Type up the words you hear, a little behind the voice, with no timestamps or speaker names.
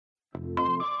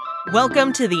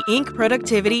Welcome to the Inc.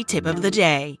 Productivity Tip of the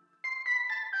Day.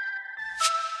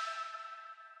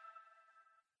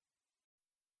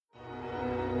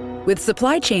 With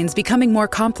supply chains becoming more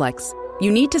complex,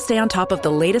 you need to stay on top of the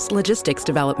latest logistics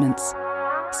developments.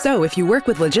 So if you work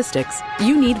with logistics,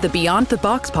 you need the Beyond the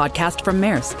Box podcast from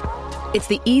Maersk. It's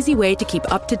the easy way to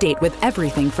keep up to date with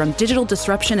everything from digital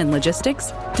disruption in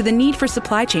logistics to the need for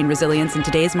supply chain resilience in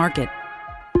today's market.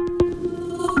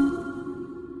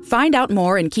 Find out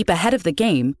more and keep ahead of the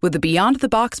game with the Beyond the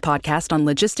Box podcast on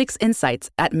logistics insights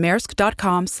at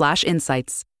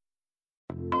maersk.com/insights.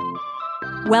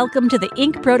 Welcome to the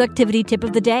Inc. Productivity Tip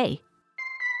of the Day.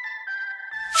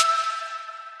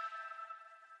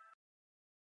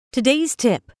 Today's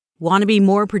tip: want to be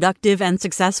more productive and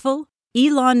successful?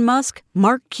 Elon Musk,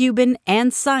 Mark Cuban,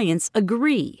 and science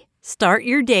agree. Start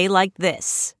your day like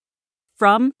this.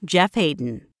 From Jeff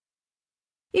Hayden.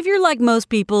 If you're like most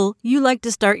people, you like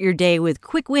to start your day with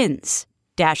quick wins,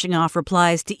 dashing off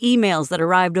replies to emails that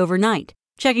arrived overnight,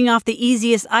 checking off the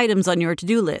easiest items on your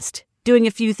to-do list, doing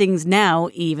a few things now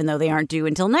even though they aren't due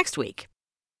until next week.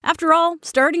 After all,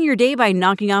 starting your day by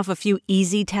knocking off a few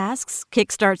easy tasks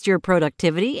kickstarts your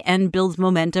productivity and builds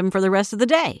momentum for the rest of the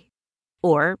day.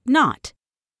 Or not.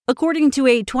 According to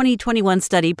a 2021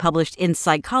 study published in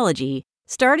Psychology,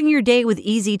 starting your day with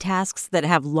easy tasks that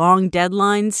have long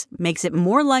deadlines makes it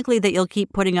more likely that you'll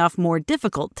keep putting off more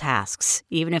difficult tasks,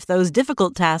 even if those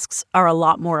difficult tasks are a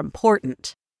lot more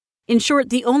important. In short,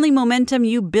 the only momentum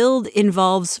you build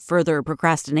involves further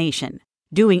procrastination.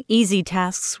 Doing easy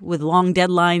tasks with long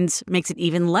deadlines makes it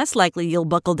even less likely you'll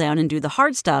buckle down and do the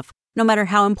hard stuff, no matter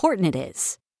how important it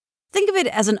is. Think of it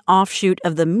as an offshoot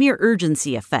of the mere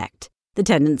urgency effect. The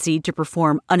tendency to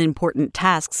perform unimportant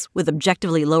tasks with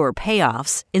objectively lower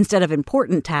payoffs instead of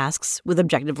important tasks with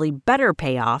objectively better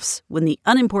payoffs when the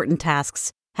unimportant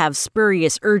tasks have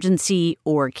spurious urgency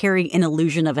or carry an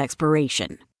illusion of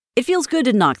expiration. It feels good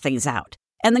to knock things out,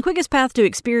 and the quickest path to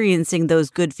experiencing those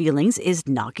good feelings is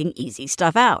knocking easy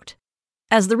stuff out.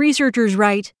 As the researchers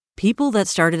write, people that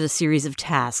started a series of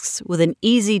tasks with an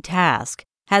easy task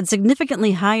had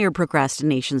significantly higher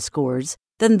procrastination scores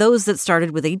than those that started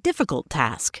with a difficult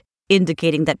task,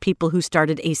 indicating that people who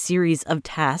started a series of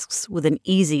tasks with an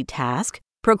easy task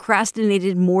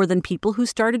procrastinated more than people who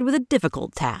started with a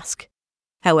difficult task.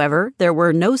 However, there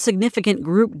were no significant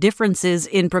group differences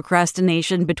in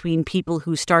procrastination between people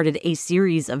who started a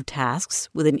series of tasks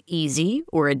with an easy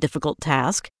or a difficult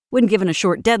task when given a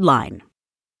short deadline.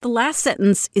 The last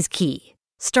sentence is key.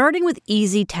 Starting with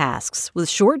easy tasks with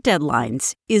short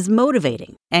deadlines is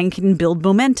motivating and can build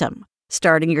momentum.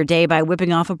 Starting your day by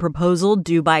whipping off a proposal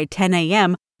due by 10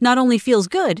 a.m. not only feels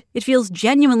good, it feels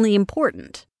genuinely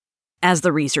important. As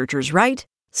the researchers write,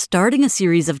 starting a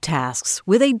series of tasks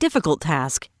with a difficult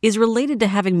task is related to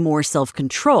having more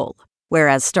self-control,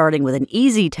 whereas starting with an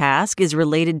easy task is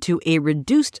related to a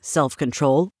reduced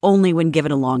self-control only when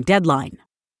given a long deadline.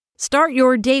 Start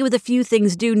your day with a few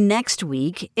things due next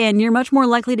week, and you're much more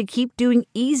likely to keep doing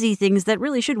easy things that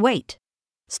really should wait.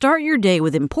 Start your day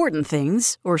with important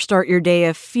things, or start your day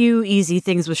a few easy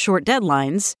things with short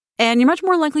deadlines, and you're much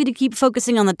more likely to keep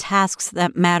focusing on the tasks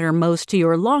that matter most to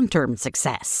your long-term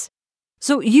success.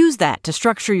 So use that to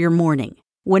structure your morning.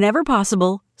 Whenever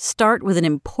possible, start with an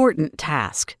important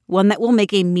task, one that will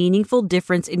make a meaningful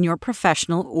difference in your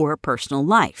professional or personal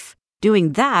life.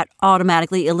 Doing that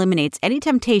automatically eliminates any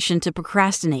temptation to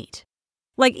procrastinate.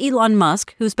 Like Elon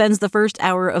Musk, who spends the first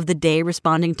hour of the day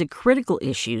responding to critical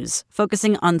issues,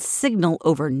 focusing on signal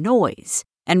over noise,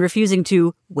 and refusing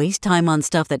to waste time on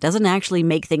stuff that doesn't actually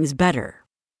make things better.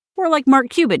 Or like Mark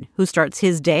Cuban, who starts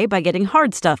his day by getting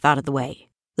hard stuff out of the way.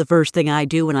 The first thing I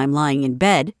do when I'm lying in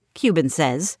bed, Cuban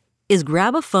says, is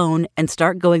grab a phone and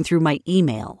start going through my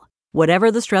email.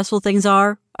 Whatever the stressful things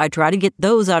are, I try to get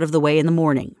those out of the way in the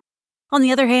morning. On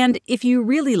the other hand, if you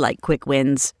really like quick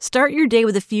wins, start your day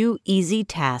with a few easy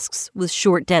tasks with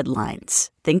short deadlines.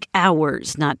 Think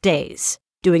hours, not days.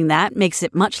 Doing that makes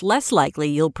it much less likely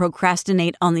you'll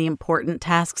procrastinate on the important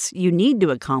tasks you need to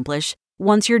accomplish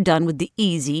once you're done with the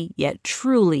easy yet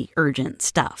truly urgent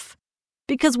stuff.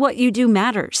 Because what you do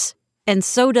matters, and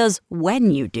so does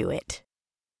when you do it.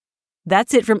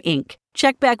 That's it from Inc.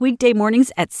 Check back weekday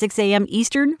mornings at 6 a.m.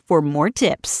 Eastern for more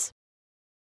tips.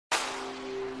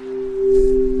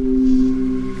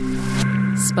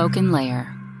 Spoken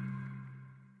Layer.